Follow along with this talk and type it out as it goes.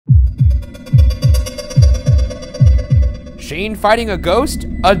Shane fighting a ghost?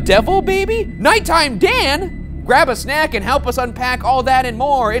 A devil baby? Nighttime Dan? Grab a snack and help us unpack all that and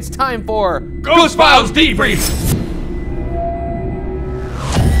more. It's time for Ghost Files Debrief!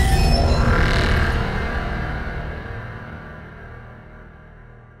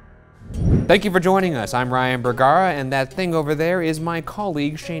 Thank you for joining us. I'm Ryan Bergara, and that thing over there is my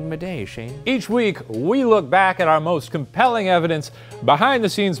colleague, Shane Madej. Shane? Each week, we look back at our most compelling evidence,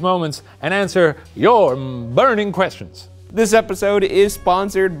 behind-the-scenes moments, and answer your burning questions. This episode is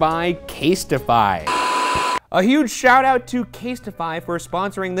sponsored by Casetify. A huge shout out to Casetify for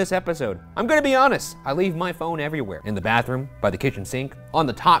sponsoring this episode. I'm gonna be honest, I leave my phone everywhere. In the bathroom, by the kitchen sink, on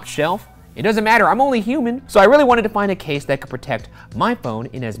the top shelf. It doesn't matter, I'm only human. So I really wanted to find a case that could protect my phone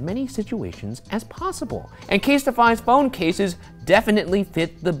in as many situations as possible. And Casetify's phone cases definitely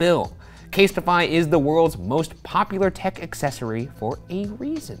fit the bill. Casetify is the world's most popular tech accessory for a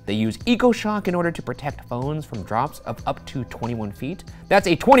reason. They use EcoShock in order to protect phones from drops of up to 21 feet. That's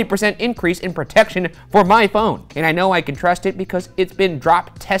a 20% increase in protection for my phone. And I know I can trust it because it's been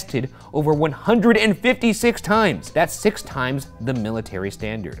drop tested over 156 times. That's 6 times the military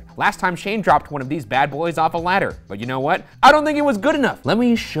standard. Last time Shane dropped one of these bad boys off a ladder. But you know what? I don't think it was good enough. Let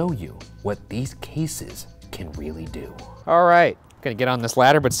me show you what these cases can really do. All right. Gonna get on this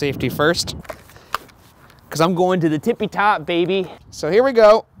ladder, but safety first. Cause I'm going to the tippy top, baby. So here we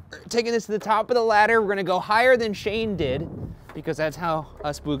go. Taking this to the top of the ladder. We're gonna go higher than Shane did, because that's how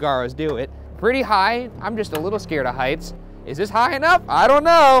us Bergaras do it. Pretty high. I'm just a little scared of heights. Is this high enough? I don't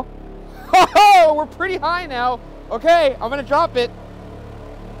know. Oh, we're pretty high now. Okay, I'm gonna drop it.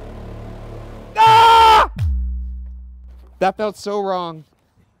 Ah! That felt so wrong.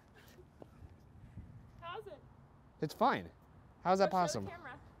 How's it? It's fine. How's that possible? Show the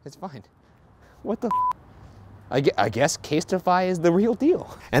camera. It's fine. What the I guess Casetify is the real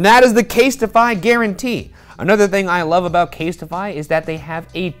deal. And that is the Casetify guarantee. Another thing I love about Casetify is that they have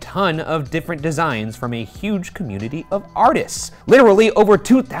a ton of different designs from a huge community of artists. Literally over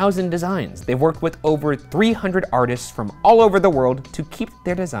 2,000 designs. They've worked with over 300 artists from all over the world to keep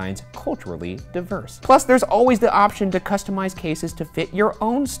their designs culturally diverse. Plus, there's always the option to customize cases to fit your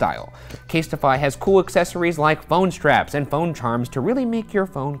own style. Casetify has cool accessories like phone straps and phone charms to really make your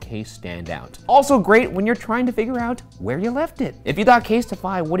phone case stand out. Also great when you're trying to figure out where you left it. If you thought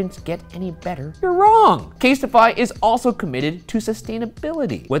Casetify wouldn't get any better, you're wrong. Casetify is also committed to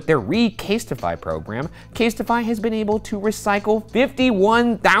sustainability. With their Re-Casetify program, Casetify has been able to recycle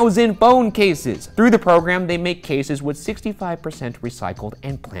 51,000 phone cases. Through the program, they make cases with 65% recycled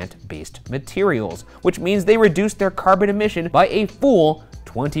and plant-based materials, which means they reduce their carbon emission by a full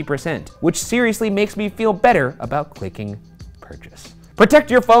 20%, which seriously makes me feel better about clicking purchase.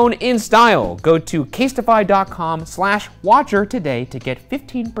 Protect your phone in style. Go to casetify.com/watcher today to get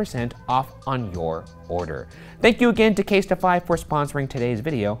 15% off on your order. Thank you again to Casetify for sponsoring today's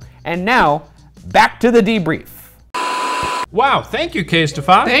video. And now, back to the debrief. Wow, thank you,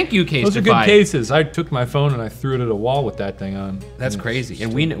 Casetify. Thank you, Casetify. Those are good cases. I took my phone and I threw it at a wall with that thing on. That's crazy.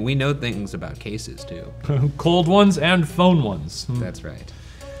 And we know things about cases too. Cold ones and phone ones. That's right.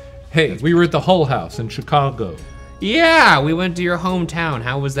 Hey, we were at the Hull House in Chicago. Yeah, we went to your hometown.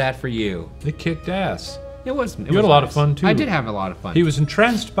 How was that for you? It kicked ass. You had a lot of fun too. I did have a lot of fun. He was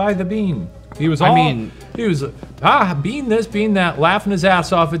entranced by the bean. He was bean this, bean that, laughing his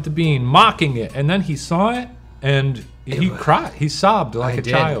ass off at the bean, mocking it. And then he saw it and he cried. He sobbed like a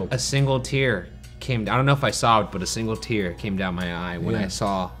child. A single tear came down. I don't know if I sobbed, but a single tear came down my eye when I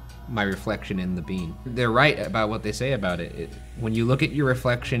saw my reflection in the bean. They're right about what they say about it. When you look at your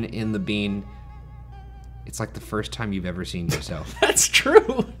reflection in the bean, it's like the first time you've ever seen yourself. That's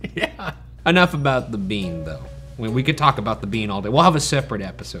true, yeah. Enough about the bean, though. We could talk about the bean all day. We'll have a separate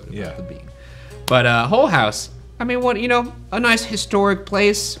episode about the bean. But Hull House, I mean, a nice historic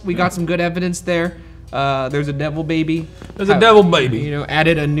place. We got some good evidence there. There's a devil baby. There's a devil baby.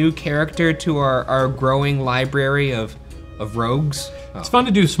 Added a new character to our growing library of rogues. It's fun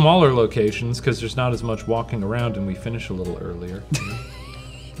to do smaller locations because there's not as much walking around and we finish a little earlier.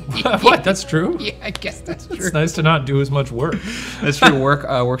 What? That's true? Yeah, I guess that's true. It's nice to not do as much work. That's true. Work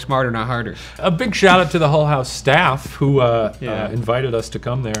smarter, not harder. A big shout out to the Hull House staff who invited us to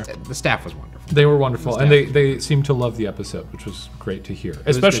come there. The staff was wonderful. They were wonderful, and they seemed to love the episode, which was great to hear,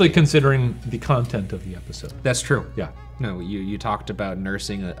 especially considering the content of the episode. That's true. Yeah. No, you talked about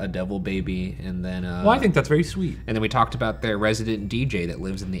nursing a devil baby, and then... well, I think that's very sweet. And then we talked about their resident DJ that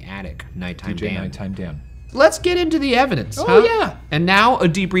lives in the attic, Nighttime Dan. Nighttime Dan. Let's get into the evidence, yeah. And now a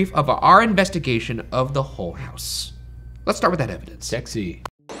debrief of our investigation of the Hull House. Let's start with that evidence. Sexy.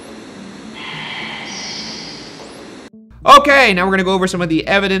 Okay, now we're gonna go over some of the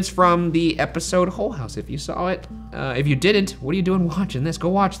evidence from the episode Whole House. If you saw it, if you didn't, what are you doing watching this? Go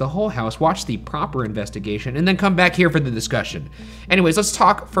watch the Whole House, watch the proper investigation, and then come back here for the discussion. Anyways, let's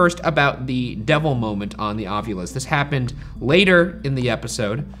talk first about the devil moment on the Ovulus. This happened later in the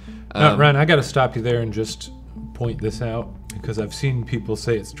episode. Ryan, I gotta stop you there and just point this out, because I've seen people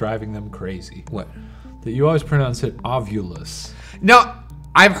say it's driving them crazy. What? That you always pronounce it ovulus. No,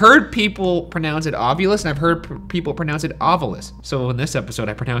 I've heard people pronounce it ovulus, and I've heard people pronounce it ovulus. So in this episode,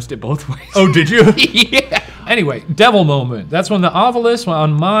 I pronounced it both ways. Oh, did you? Yeah. Anyway, devil moment. That's when the ovulus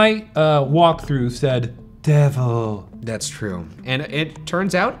on my walkthrough said devil. That's true. And it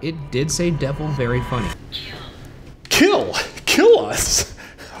turns out it did say devil very funny. Kill us.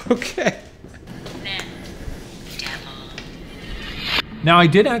 Okay. Now, I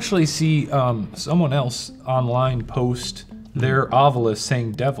did actually see someone else online post their ovulus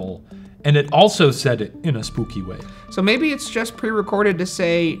saying devil, and it also said it in a spooky way. So maybe it's just pre-recorded to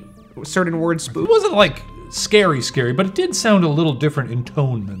say certain words spook. It wasn't like scary, but it did sound a little different in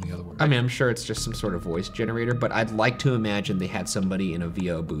tone than the other word. I mean, I'm sure it's just some sort of voice generator, but I'd like to imagine they had somebody in a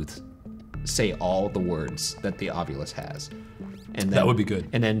VO booth say all the words that the ovulus has. And then, that would be good.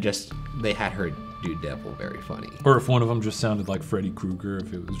 And then just, they had her do devil very funny. Or if one of them just sounded like Freddy Krueger,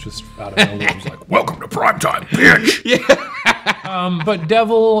 if it was just out of nowhere, it was like, welcome to primetime, bitch! Yeah. But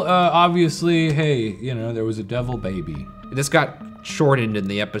devil, obviously, hey, you know, there was a devil baby. This got shortened in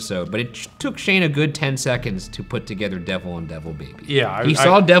the episode, but it took Shane a good 10 seconds to put together devil and devil baby. Yeah, he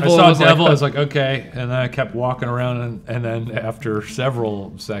saw devil. I saw devil. I was like, okay, and then I kept walking around, and then after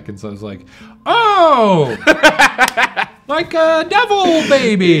several seconds, I was like, oh, like a devil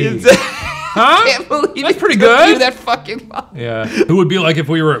baby. Huh? I can't believe that's pretty took good. You that fucking long. Yeah, it would be like if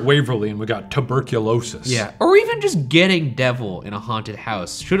we were at Waverly and we got tuberculosis. Yeah, or even just getting devil in a haunted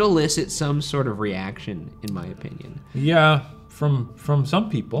house should elicit some sort of reaction, in my opinion. Yeah, from some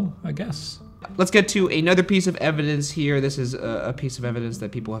people, I guess. Let's get to another piece of evidence here. This is a piece of evidence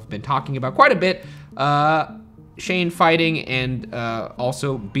that people have been talking about quite a bit. Shane fighting and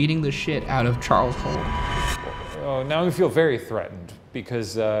also beating the shit out of Charles Holm. Oh, now I feel very threatened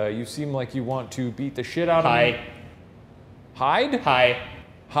because you seem like you want to beat the shit out of me. Hide?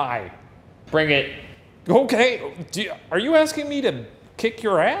 Hi. Bring it. Okay. Are you asking me to kick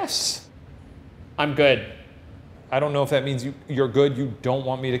your ass? I'm good. I don't know if that means you're good. You don't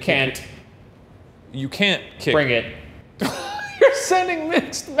want me to kick it. You can't kick. Bring it. You're sending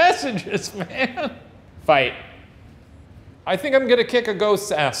mixed messages, man. Fight. I think I'm gonna kick a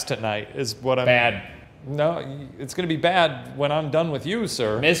ghost's ass tonight, is what I'm... Bad. No, it's gonna be bad when I'm done with you,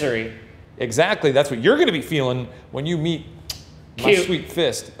 sir. Misery. Exactly, that's what you're gonna be feeling when you meet my sweet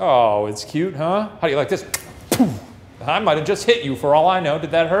fist. Oh, it's cute, huh? How do you like this? I might have just hit you for all I know.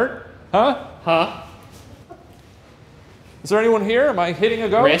 Did that hurt? Huh? Is there anyone here? Am I hitting a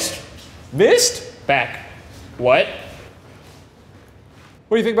ghost? Wrist. Missed? Back. What?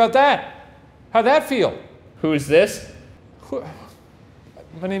 What do you think about that? How'd that feel? Who's this?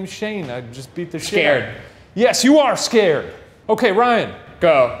 My name's Shane. I just beat the shit Scared. out. Yes, you are scared. Okay, Ryan.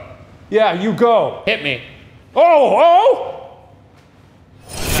 Go. Yeah, you go. Hit me. Oh!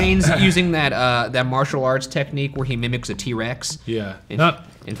 Shane's using that martial arts technique where he mimics a T-Rex. Yeah.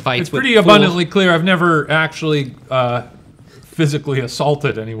 And fights. It's pretty abundantly clear. I've never actually physically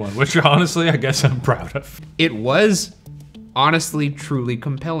assaulted anyone, which honestly, I guess I'm proud of. It was honestly, truly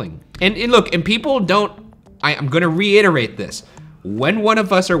compelling. And look, and people don't, I'm gonna reiterate this. When one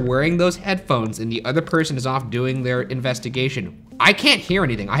of us are wearing those headphones and the other person is off doing their investigation, I can't hear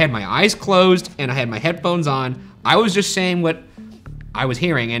anything. I had my eyes closed and I had my headphones on. I was just saying what I was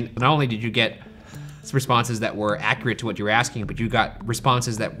hearing, and not only did you get responses that were accurate to what you were asking, but you got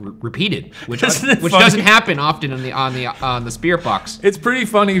responses that were repeated, which doesn't happen often on the spirit box. It's pretty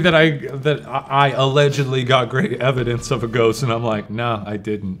funny that I allegedly got great evidence of a ghost, and I'm like, no, I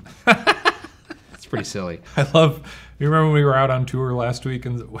didn't. It's pretty silly. I love. You remember when we were out on tour last week,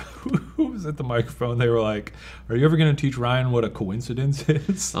 and who was at the microphone? They were like, "Are you ever going to teach Ryan what a coincidence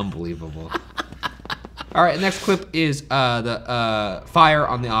is?" Unbelievable. All right, next clip is the fire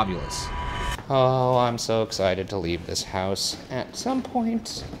on the Ovulus. Oh, I'm so excited to leave this house at some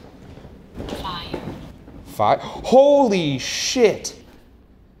point. Fire. Holy shit!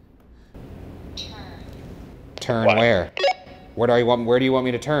 Turn What? where? Where do you want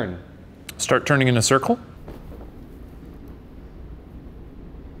me to turn? Start turning in a circle?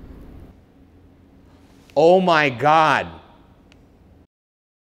 Oh my god.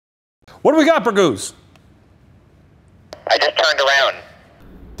 What do we got, Bergoose? I just turned around.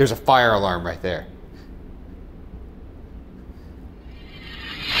 There's a fire alarm right there.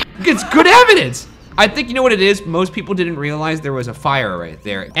 It's good evidence! I think you know what it is? Most people didn't realize there was a fire right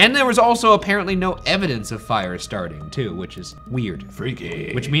there. And there was also apparently no evidence of fire starting too, which is weird.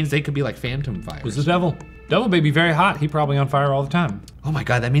 Freaky. Which means they could be like phantom fires. Was the devil? Devil baby very hot. He probably on fire all the time. Oh my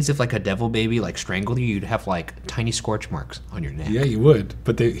God, that means if like a devil baby like strangled you, you'd have like tiny scorch marks on your neck. Yeah, you would.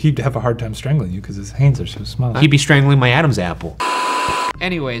 But he'd have a hard time strangling you because his hands are so small. He'd be strangling my Adam's apple.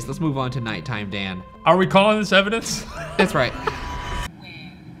 Anyways, let's move on to Nighttime Dan. Are we calling this evidence? That's right.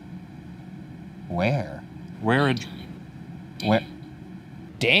 Where? Where?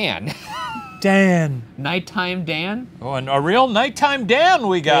 Dan. Dan. Nighttime Dan? Oh, and a real nighttime Dan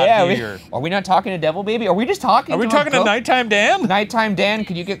we got here. Are we not talking to Devil Baby? Are we just talking? Are we talking to Nighttime Dan? Nighttime Dan,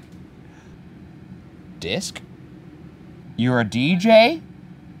 could you get disc? You're a DJ?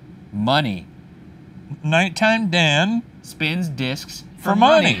 Money. Nighttime Dan Spins discs for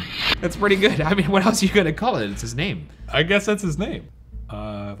money. That's pretty good. I mean, what else are you gonna call it? It's his name. I guess that's his name.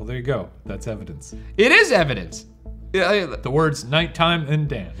 Well, there you go. That's evidence. It is evidence. The words nighttime and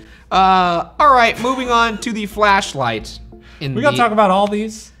Dan. All right, moving on to the flashlight. We gotta talk about all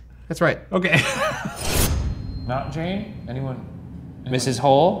these? That's right. Okay. Not Jane? Anyone? Mrs.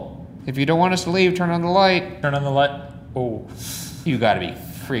 Hole, if you don't want us to leave, turn on the light. Turn on the light. Oh. You gotta be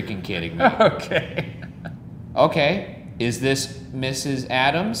freaking kidding me. Okay. Okay, is this Mrs.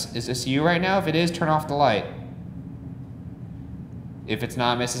 Adams? Is this you right now? If it is, turn off the light. If it's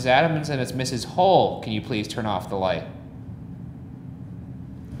not Mrs. Adams and it's Mrs. Hole, can you please turn off the light?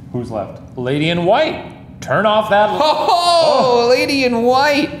 Who's left? Lady in white. Turn off that light. Oh, Lady in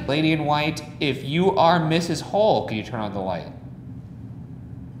white. Lady in white, if you are Mrs. Hole, can you turn on the light?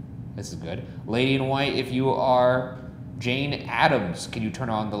 This is good. Lady in white, if you are Jane Adams, can you turn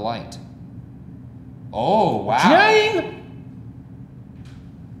on the light? Oh, wow. Jane!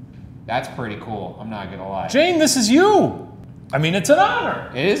 That's pretty cool, I'm not gonna lie. Jane, this is you. I mean, it's an honor.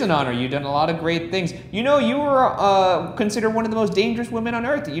 It is an honor. You've done a lot of great things. You know, you were considered one of the most dangerous women on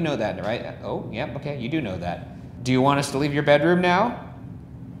earth. You know that, right? Oh, yeah, okay, you do know that. Do you want us to leave your bedroom now?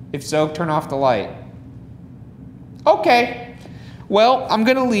 If so, turn off the light. Okay. Well, I'm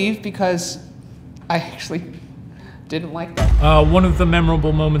gonna leave because I actually didn't like that. One of the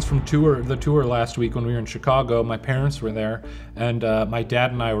memorable moments from the tour last week when we were in Chicago, my parents were there, and my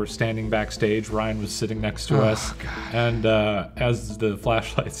dad and I were standing backstage. Ryan was sitting next to us, God. and as the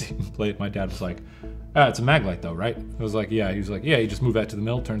flashlight scene played, my dad was like, it's a mag light though, right? I was like, yeah. He was like, yeah, you just move that to the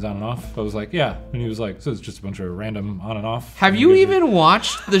middle, turns on and off. I was like, yeah. And he was like, so it's just a bunch of random on and off. Have you even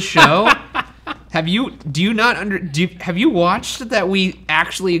watched the show? Have you watched that we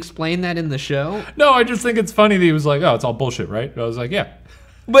actually explained that in the show? No, I just think it's funny that he was like, oh, it's all bullshit, right? I was like, yeah.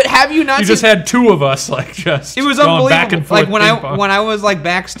 But have you not You just had two of us like just it was going unbelievable. back and forth. Like when I was like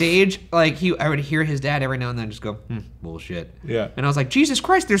backstage, like I would hear his dad every now and then just go, bullshit. Yeah. And I was like, Jesus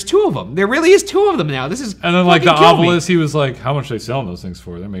Christ, there's two of them. There really is two of them now. This is And then like the fucking kill me. obelisk, he was like, how much are they selling those things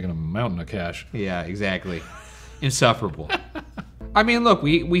for? They're making a mountain of cash. Yeah, exactly. Insufferable. I mean, look,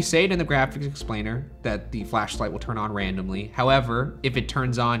 we say it in the graphics explainer that the flashlight will turn on randomly. However, if it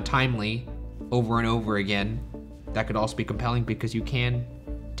turns on timely over and over again, that could also be compelling because you can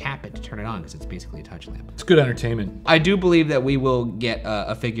tap it to turn it on because it's basically a touch lamp. It's good entertainment. I do believe that we will get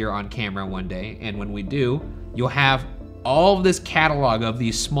a figure on camera one day, and when we do, you'll have all of this catalog of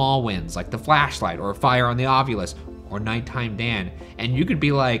these small wins, like the flashlight or Fire on the Ovulus or Nighttime Dan, and you could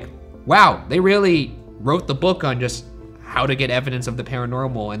be like, wow, they really wrote the book on just how to get evidence of the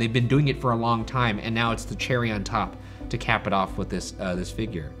paranormal, and they've been doing it for a long time, and now it's the cherry on top to cap it off with this this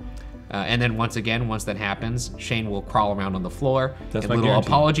figure. And then once that happens, Shane will crawl around on the floor That's in my little guarantee.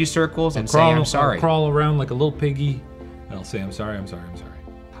 apology circles and say, I'm sorry. I'll crawl around like a little piggy, and I'll say, I'm sorry, I'm sorry, I'm sorry.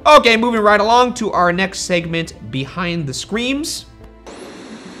 Okay, moving right along to our next segment, Behind the Screams.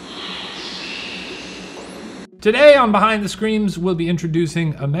 Today on Behind the Screams, we'll be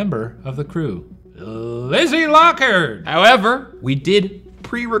introducing a member of the crew, Lizzie Lockard. However, we did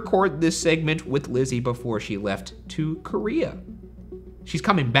pre-record this segment with Lizzie before she left to Korea. She's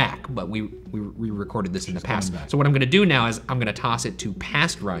coming back, but we recorded this in the past. So what I'm gonna do now is I'm gonna toss it to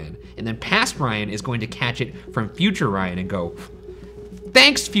past Ryan, and then past Ryan is going to catch it from future Ryan and go,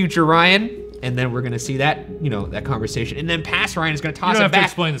 thanks, future Ryan. And then we're gonna see that, that conversation. And then past Ryan is gonna toss You don't it have to back.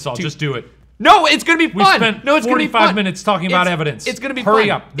 explain this all, just do it. No, it's gonna be fun. We spent no, it's gonna be 45 fun. minutes talking about evidence. It's gonna be Hurry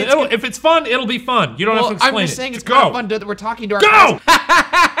fun. up. If it's fun, it'll be fun. You don't have to explain it. I'm just saying it's go. kind of fun that we're talking to our Go!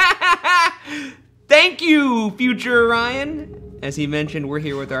 Thank you, future Ryan. As he mentioned, we're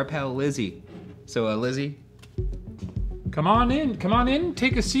here with our pal Lizzie. So, Lizzie, Come on in,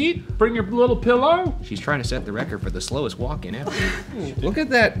 take a seat, bring your little pillow. She's trying to set the record for the slowest walk-in ever. Look at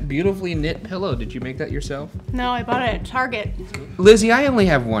that beautifully knit pillow. Did you make that yourself? No, I bought it at Target. Lizzie, I only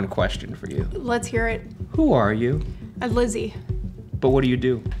have one question for you. Let's hear it. Who are you? Lizzie. But what do you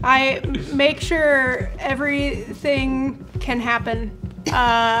do? I make sure everything can happen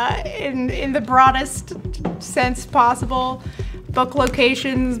in the broadest sense possible. Book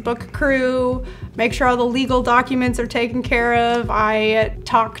locations, book crew, make sure all the legal documents are taken care of. I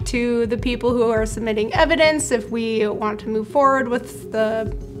talk to the people who are submitting evidence if we want to move forward with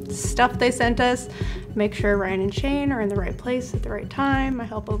the stuff they sent us. Make sure Ryan and Shane are in the right place at the right time. I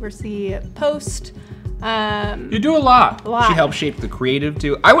help oversee post. You do a lot. She helps shape the creative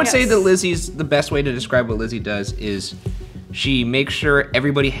too. I would say Yes. that the best way to describe what Lizzie does is she makes sure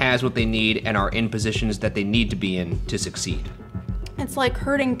everybody has what they need and are in positions that they need to be in to succeed. It's like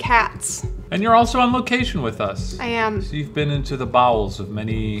herding cats. And you're also on location with us. I am. So you've been into the bowels of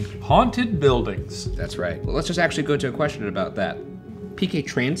many haunted buildings. That's right. Well, let's just actually go to a question about that. PK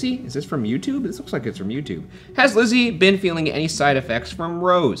Trancy? Is this from YouTube? This looks like it's from YouTube. Has Lizzie been feeling any side effects from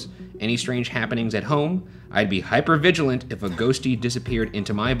Rose? Any strange happenings at home? I'd be hyper vigilant if a ghostie disappeared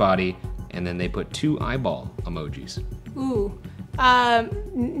into my body, and then they put 2 eyeball emojis. Ooh.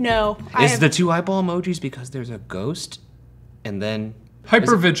 No. Is the 2 eyeball emojis because there's a ghost? And then...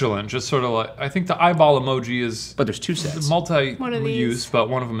 Hypervigilant, just sort of like, I think the eyeball emoji is But there's 2 sets. One of multi-use, these. but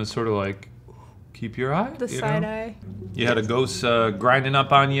one of them is sort of like, keep your eye. The you side know? eye. You had a ghost grinding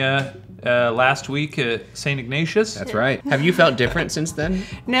up on you last week at St. Ignatius. That's right. Have you felt different since then?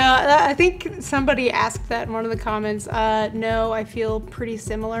 No, I think somebody asked that in one of the comments. No, I feel pretty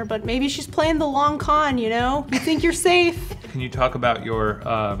similar, but maybe she's playing the long con, you know? You think you're safe. Can you talk about your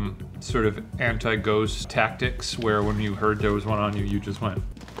sort of anti-ghost tactics where when you heard there was one on you, you just went...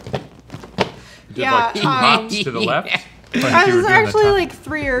 You did like 2 hops to the left? Like you were It was doing the actually top. like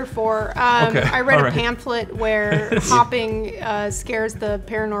 3 or 4. Okay, I read all a right. pamphlet where hopping scares the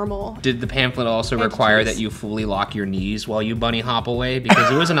paranormal. Did the pamphlet also require that you fully lock your knees while you bunny hop away? Because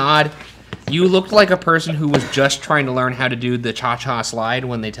it was an odd... You looked like a person who was just trying to learn how to do the cha-cha slide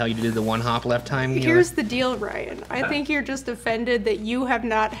when they tell you to do the 1 hop left time. Here's the deal, Ryan. I think you're just offended that you have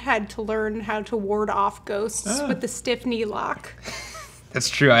not had to learn how to ward off ghosts with the stiff knee lock. That's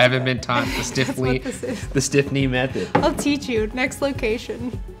true. I haven't been taught the stiff knee method. I'll teach you. Next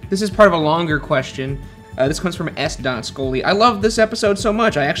location. This is part of a longer question. This comes from S.Scully. I love this episode so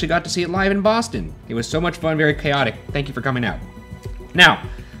much. I actually got to see it live in Boston. It was so much fun, very chaotic. Thank you for coming out. Now,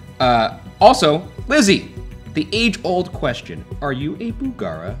 also, Lizzie, the age-old question. Are you a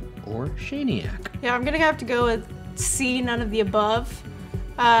Bergara or Shaniac? Yeah, I'm gonna have to go with C, none of the above.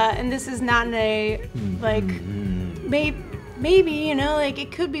 And this is not in a, like, maybe, you know, like,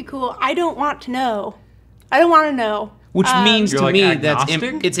 it could be cool. I don't want to know. I don't want to know. Which means You're to like me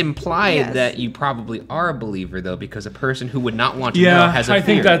agnostic? it's implied Yes. that you probably are a believer, though, because a person who would not want to know Yeah, has a I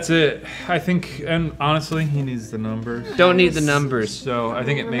think fear. that's it. I think, and honestly, he needs the numbers. Don't need the numbers. So I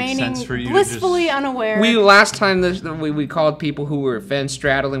think it makes Remaining sense for you blissfully to just... unaware. Last time we called people who were fence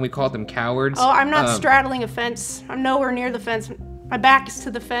straddling, we called them cowards. Oh, I'm not straddling a fence. I'm nowhere near the fence. My back is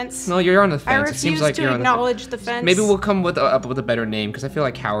to the fence. No, you're on the I fence. It refuse seems like to you're on the fence. acknowledge the fence. Maybe we'll come up with a better name because I feel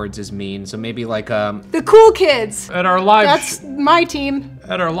like cowards is mean. So maybe like The cool kids. At our live That's my team.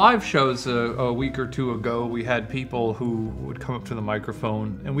 At our live shows a week or 2 ago, we had people who would come up to the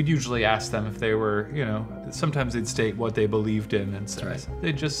microphone, and we'd usually ask them if they were, you know, sometimes they'd state what they believed in, and so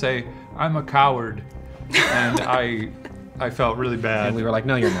they'd just say, "I'm a coward," and I felt really bad. and we were like,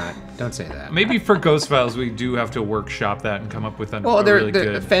 no, you're not. Don't say that. Maybe for Ghost Files, we do have to workshop that and come up with a Well, really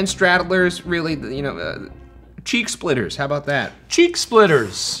they're good fence straddlers, really, you know, cheek splitters. How about that? cheek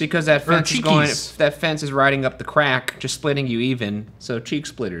splitters. Because that Or fence is going, cheekies. that fence is riding up the crack, just splitting you even. So cheek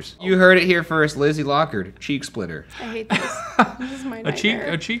splitters. You heard it here first, Lizzie Lockard, cheek splitter. I hate this. This is my A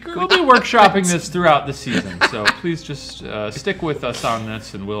nightmare. cheeker. We'll be workshopping this throughout the season, so please just stick with us on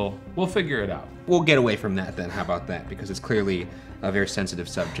this, and we'll figure it out. We'll get away from that then. How about that? Because it's clearly a very sensitive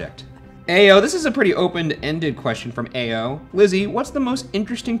subject. AO, this is a pretty open-ended question from AO. Lizzie, what's the most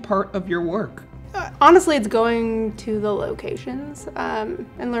interesting part of your work? Honestly, it's going to the locations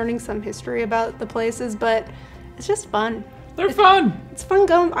and learning some history about the places, but it's just fun. They're fun. It's fun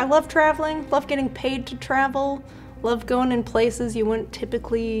going. I love traveling, love getting paid to travel, love going in places you wouldn't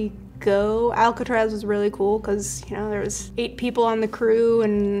typically go. Alcatraz was really cool because, you know, there was 8 people on the crew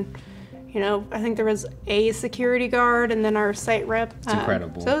and, you know, I think there was a security guard and then our site rep. It's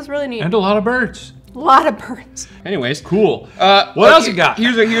incredible. So it was really neat. And a lot of birds. A lot of birds. Anyways, Cool. What else you got?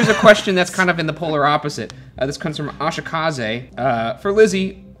 Here's a question that's kind of in the polar opposite. This comes from Ashikaze. For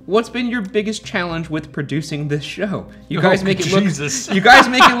Lizzie, what's been your biggest challenge with producing this show? You guys make it look Jesus. you guys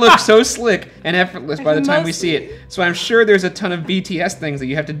make it look so slick and effortless by the time we see it. So I'm sure there's a ton of BTS things that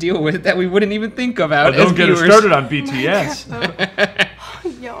you have to deal with that we wouldn't even think about. Don't get us started on BTS.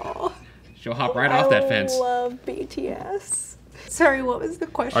 Y'all. She'll hop right off that fence. I love BTS. Sorry, what was the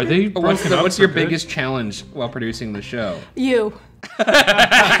question? Are they broken up What's for your good? biggest challenge while producing the show? You.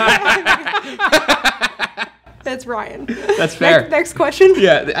 That's Ryan. That's fair. Next question.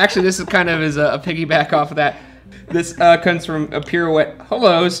 Yeah, actually, this is kind of is a piggyback off of that. This comes from a pirouette.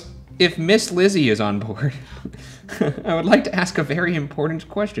 Hellos, if Miss Lizzie is on board, I would like to ask a very important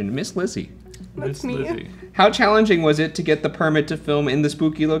question. Miss Lizzie, That's Miss me. Lizzie. how challenging was it to get the permit to film in the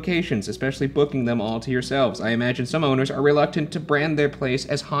spooky locations, especially booking them all to yourselves? I imagine some owners are reluctant to brand their place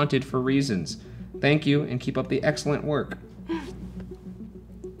as haunted for reasons. Thank you, and keep up the excellent work.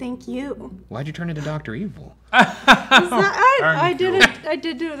 Thank you. Why'd you turn into Dr. Evil? I did it. I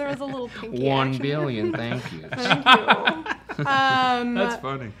did do it. There was a little pinky 1 action. billion, thank you. Thank you. That's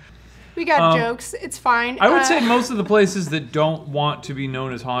funny. We got jokes. It's fine. I would say most of the places that don't want to be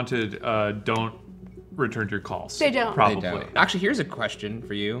known as haunted don't return your calls. They don't. Probably. They don't. Actually, here's a question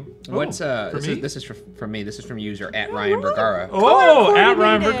for you. What's this is from me. This is from user at Ryan Bergara. Oh, at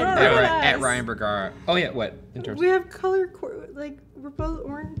Ryan coordinated. Bergara. At Ryan Bergara. Oh yeah, what? In terms We have color, like we're both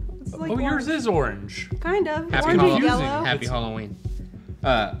orange. It's like Oh, yours orange. is orange. Kind of. Happy, Orange and confusing. yellow. Happy Halloween.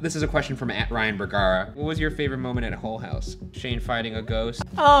 This is a question from at Ryan Bergara. What was your favorite moment at Whole House? Shane fighting a ghost?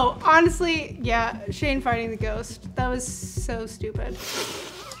 Oh, honestly, yeah. Shane fighting the ghost. That was so stupid.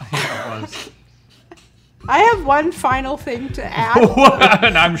 Yeah, it was. I have one final thing to add.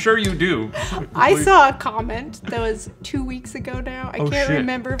 And I'm sure you do. I saw a comment that was 2 weeks ago now. I Oh, can't shit.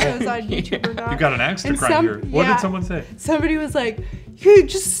 remember if it was on YouTube or not. You got an axe to And grind here. What yeah, did someone say? Somebody was like, "You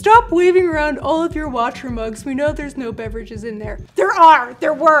just stop waving around all of your Watcher mugs. We know there's no beverages in there." There are.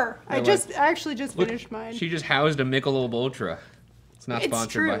 There were. I actually just finished mine. She just housed a Michelob Ultra. It's not It's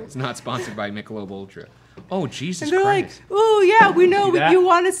sponsored by. true. It's not sponsored by Michelob Ultra. Oh Jesus And they're Christ! like, "Oh yeah, we know that? you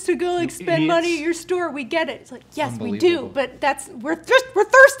want us to go like spend money Idiots. at your store. We get it." It's like, yes, we Unbelievable. do, but we're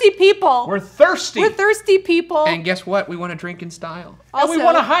thirsty people. We're thirsty. We're thirsty people. And guess what? We want to drink in style. And we Also-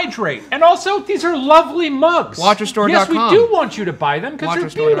 want to hydrate. And also, these are lovely mugs. Watcherstore.com. Yes, we do want you to buy them because they're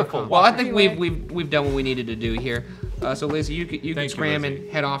Watcherstore.com. beautiful. Well, I think Anyway. we've done what we needed to do here. So Lizzie, you can Thank you, scram Lizzie. and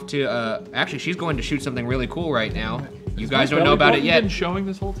head off to. Actually, she's going to shoot something really cool right now. You guys My don't know belly about it button yet. Been showing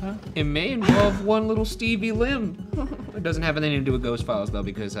this whole time. It may involve one little Stevie Lim. It doesn't have anything to do with Ghost Files though,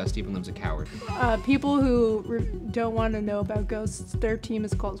 because Steven Lim's a coward. People who don't want to know about ghosts, their team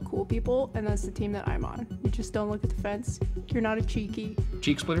is called Cool People, and that's the team that I'm on. You just don't look at the fence. You're not a cheeky.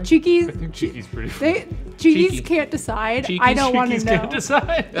 Cheek splitter. I Cheekies, think Cheeky's pretty cheekies Cheeky. can't decide. Cheekies, I don't want to Cheeky's know. can't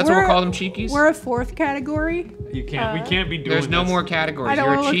decide. That's what we'll call them, cheekies. We're a fourth category. You can't. we can't be doing. There's no this. more categories. I don't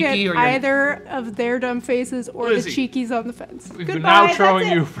You're want a to look cheeky at or you're. either of their dumb faces or Lizzie, the cheekies on the fence. We've been Goodbye, outroing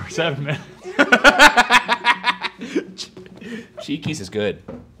that's it. you for 7 minutes. Cheekies is good.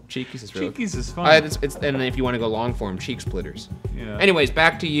 Cheekies is really. Cheeky's is fun. And if you want to go long form, cheek splitters. Yeah. Anyways,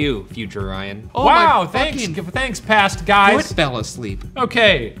 back to you, future Ryan. Oh Wow, my thanks, fucking thanks, past guys. foot fell asleep.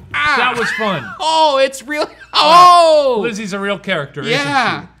 Okay, that was fun. Oh, it's real. Oh, Lizzie's a real character,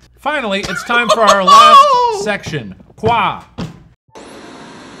 yeah. isn't she? Finally, it's time for our last section. Qua.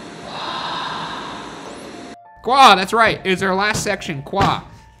 Qua, that's right. It's our last section, Qua,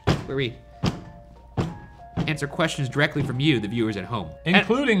 where we answer questions directly from you, the viewers at home.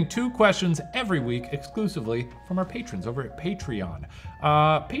 Including 2 questions every week exclusively from our patrons over at Patreon.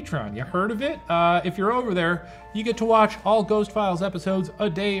 Patreon, you heard of it? If you're over there, you get to watch all Ghost Files episodes a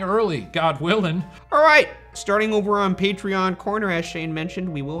day early, God willing. All right, starting over on Patreon Corner, as Shane mentioned,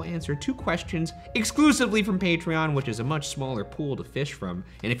 we will answer 2 questions exclusively from Patreon, which is a much smaller pool to fish from.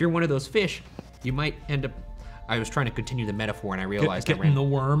 And if you're one of those fish, you might end up. I was trying to continue the metaphor and I realized I Get in the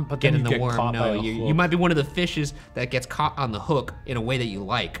worm, but then Get in you the get worm. caught by No, a you hook. might be one of the fishes that gets caught on the hook in a way that you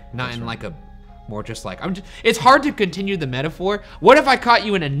like, not in like a more just like it's hard to continue the metaphor. What if I caught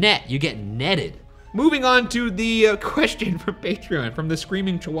you in a net? You get netted. Moving on to the question from Patreon from the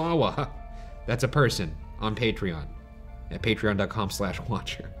Screaming Chihuahua. That's a person on Patreon at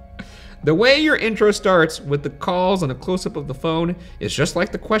patreon.com/watcher. The way your intro starts with the calls and a close-up of the phone is just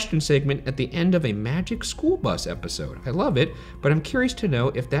like the question segment at the end of a Magic School Bus episode. I love it, but I'm curious to know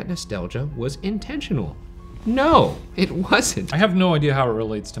if that nostalgia was intentional. No, it wasn't. I have no idea how it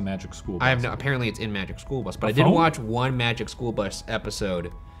relates to Magic School Bus. I have no, apparently it's in Magic School Bus, but I did phone? watch one Magic School Bus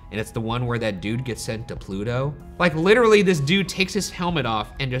episode, and it's the one where that dude gets sent to Pluto. Like literally this dude takes his helmet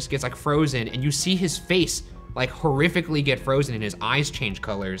off and just gets like frozen, and you see his face like horrifically get frozen and his eyes change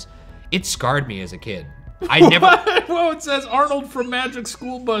colors. It scarred me as a kid. I never. Well, it says Arnold from Magic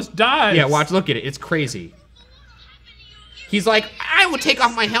School Bus dies. Yeah, watch, look at it. It's crazy. He's like, I will take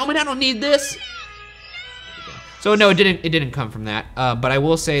off my helmet. I don't need this. So no, it didn't come from that. But I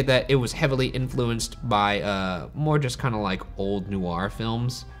will say that it was heavily influenced by more just kind of like old noir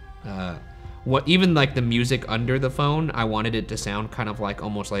films. Even like the music under the phone, I wanted it to sound kind of like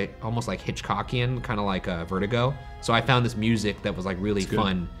almost like Hitchcockian, kind of like Vertigo. So I found this music that was like really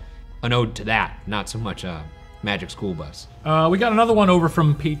fun, an ode to that, not so much Magic School Bus. We got another one over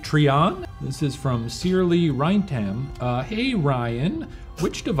from Patreon. This is from Searly Reintam. Hey Ryan,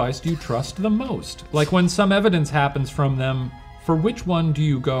 which device do you trust the most? Like when some evidence happens from them, for which one do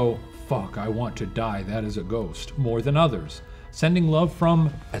you go, fuck, I want to die, that is a ghost, more than others? Sending love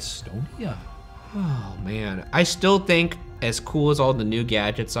from Estonia. Oh man, I still think as cool as all the new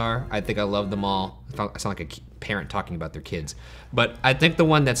gadgets are, I think I love them all. I sound like a parent talking about their kids. But I think the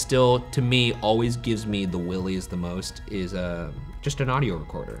one that still, to me, always gives me the willies the most is just an audio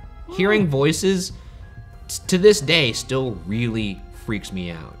recorder. Hearing voices, to this day, still really freaks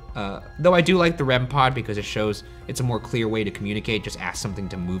me out. Though I do like the REM pod because it shows it's a more clear way to communicate. Just ask something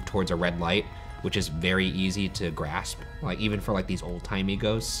to move towards a red light, which is very easy to grasp, like even for like these old-timey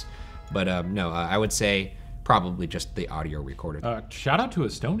ghosts. But no, I would say probably just the audio recorder. Shout out to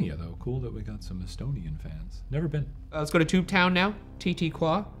Estonia though. Cool that we got some Estonian fans. Never been. Let's go to Tube Town now. TT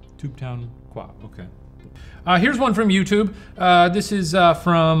Qua. Tube Town Qua, okay. Here's one from YouTube. This is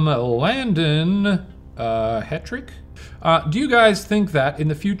from Landon Hetrick. Do you guys think that in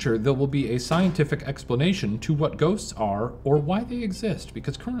the future there will be a scientific explanation to what ghosts are or why they exist?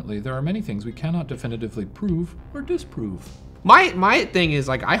 Because currently there are many things we cannot definitively prove or disprove. My thing is,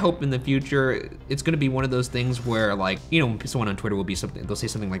 like, I hope in the future it's gonna be one of those things where, like, you know, someone on Twitter will be something, they'll say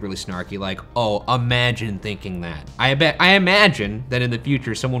something like really snarky, like, oh, imagine thinking that. I imagine that in the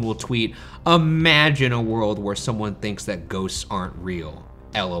future someone will tweet, imagine a world where someone thinks that ghosts aren't real.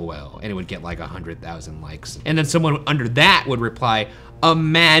 LOL, and it would get like 100,000 likes. And then someone under that would reply,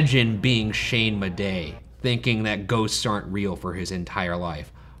 imagine being Shane Madej, thinking that ghosts aren't real for his entire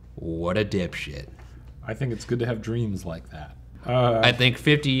life. What a dipshit. I think it's good to have dreams like that. I think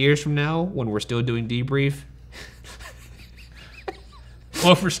 50 years from now, when we're still doing Debrief.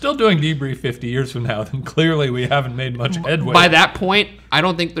 Well, if we're still doing Debrief 50 years from now, then clearly we haven't made much headway. By that point, I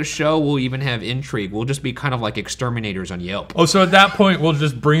don't think the show will even have intrigue. We'll just be kind of like exterminators on Yelp. Oh, so at that point, we'll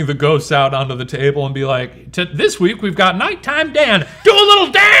just bring the ghosts out onto the table and be like, this week we've got Nighttime Dan. Do a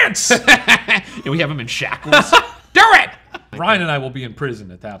little dance! And we have him in shackles. Do it! Ryan and I will be in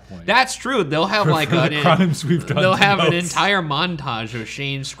prison at that point. That's true. They'll have like the crimes we've done. They'll have an ghosts. entire montage of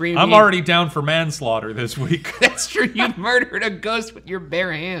Shane screaming. I'm already down for manslaughter this week. That's true. You murdered a ghost with your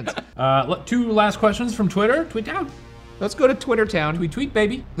bare hands. Two last questions from Twitter. Tweet down. Let's go to Twitter Town. Tweet,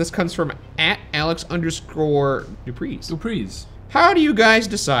 baby. This comes from @Alex_Dupreez. Dupreez. How do you guys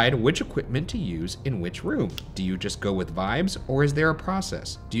decide which equipment to use in which room? Do you just go with vibes, or is there a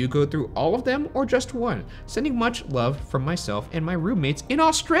process? Do you go through all of them, or just one? Sending much love from myself and my roommates in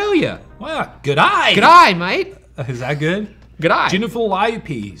Australia. Wow, good eye. Good eye, mate. Is that good? Good eye. Jennifer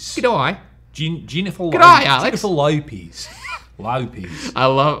Lopez. Good eye. Jennifer Good eye, Alex. Jennifer Lopez. Lopez.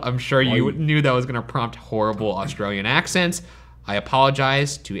 I'm sure you knew that was gonna prompt horrible Australian accents. I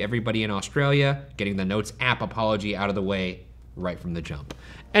apologize to everybody in Australia, getting the Notes app apology out of the way right from the jump.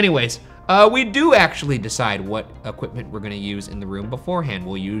 Anyways, we do actually decide what equipment we're gonna use in the room beforehand.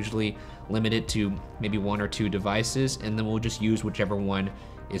 We'll usually limit it to maybe 1 or 2 devices, and then we'll just use whichever one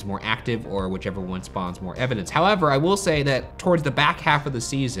is more active or whichever one spawns more evidence. However, I will say that towards the back half of the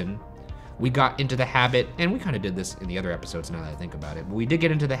season, we got into the habit, and we kind of did this in the other episodes now that I think about it, but we did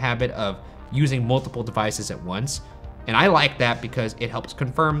get into the habit of using multiple devices at once. And I like that because it helps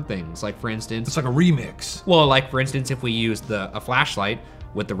confirm things. Like, for instance, it's like a remix. Well, like for instance, if we use a flashlight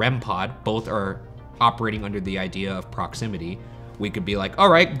with the REM pod, both are operating under the idea of proximity. We could be like, all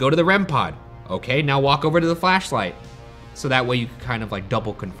right, go to the REM pod. Okay, now walk over to the flashlight. So that way you can kind of like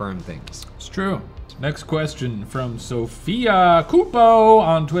double confirm things. It's true. Next question from Sophia Cupo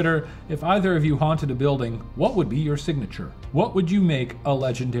on Twitter. If either of you haunted a building, what would be your signature? What would you make a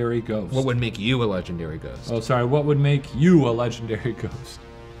legendary ghost? What would make you a legendary ghost? Oh, sorry. What would make you a legendary ghost?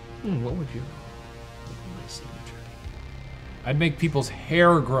 What would you? What would be my signature? I'd make people's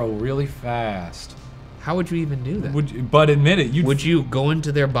hair grow really fast. How would you even do that? But admit it, would you go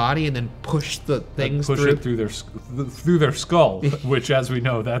into their body and then push the things push it through their skull, which, as we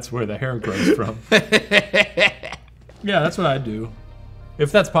know, that's where the hair grows from. Yeah, that's what I'd do.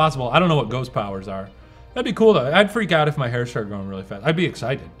 If that's possible. I don't know what ghost powers are. That'd be cool though. I'd freak out if my hair started growing really fast. I'd be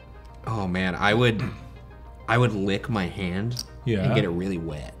excited. Oh man, I would lick my hand and get it really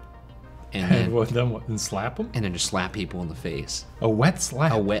wet. And slap them? and then just slap people in the face. A wet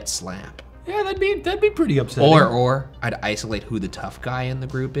slap? A wet slap. Yeah, that'd be pretty upsetting. Or I'd isolate who the tough guy in the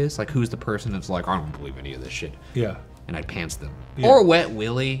group is. Like, who's the person that's like, I don't believe any of this shit. Yeah. And I'd pants them. Yeah. Or wet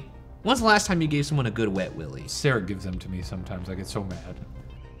willy. When's the last time you gave someone a good wet willy? Sarah gives them to me sometimes. I get so mad.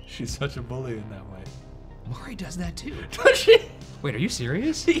 She's such a bully in that way. Mari does that too. Does she? Wait, are you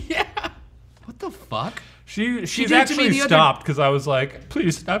serious? Yeah. What the fuck? She's did to me actually the other- stopped because I was like,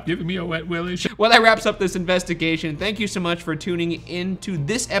 please stop giving me a wet willy. Well, that wraps up this investigation. Thank you so much for tuning into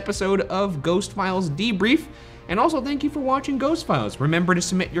this episode of Ghost Files Debrief. And also thank you for watching Ghost Files. Remember to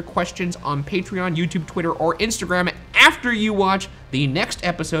submit your questions on Patreon, YouTube, Twitter, or Instagram after you watch the next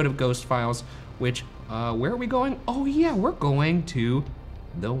episode of Ghost Files, which, where are we going? Oh yeah, we're going to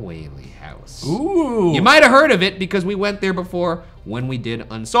the Whaley House. Ooh. You might have heard of it because we went there before when we did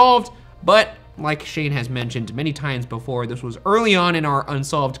Unsolved, but like Shane has mentioned many times before, this was early on in our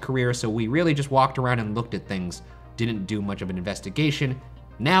Unsolved career, so we really just walked around and looked at things, didn't do much of an investigation.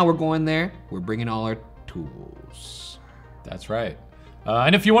 Now we're going there, we're bringing all our tools. That's right.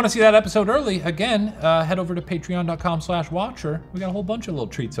 And if you want to see that episode early, again, head over to patreon.com/watcher. We got a whole bunch of little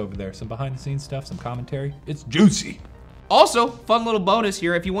treats over there. Some behind the scenes stuff, some commentary. It's juicy. Also, fun little bonus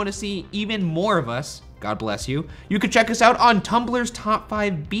here, if you want to see even more of us, God bless you, you can check us out on Tumblr's Top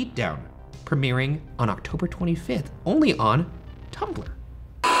 5 Beatdown, premiering on October 25th, only on Tumblr.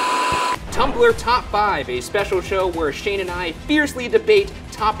 Tumblr Top 5, a special show where Shane and I fiercely debate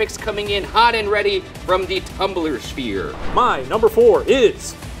topics coming in hot and ready from the Tumblr sphere. My number 4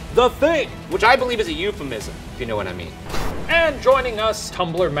 is The Thing. Which I believe is a euphemism, if you know what I mean. And joining us,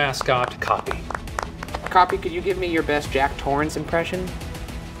 Tumblr mascot Copy. Copy, could you give me your best Jack Torrance impression?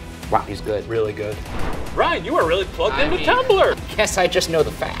 Wow, he's good. Really good. Ryan, you are really plugged I into mean- Tumblr. Guess I just know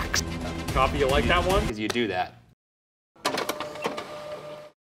the facts. Copy, you like that one? Because you do that.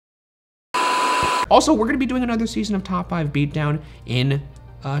 Also, we're going to be doing another season of Top 5 Beatdown in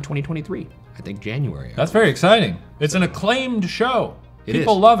 2023. I think January. That's very exciting. It's an acclaimed show. It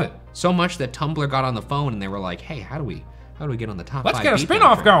People is. love it. So much that Tumblr got on the phone and they were like, hey, how do we get on the Top 5 Let's get a Beatdown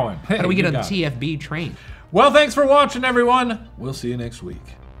spin-off train? going. How do we Hey, get on you the got it. TFB train? Well, thanks for watching, everyone. We'll see you next week.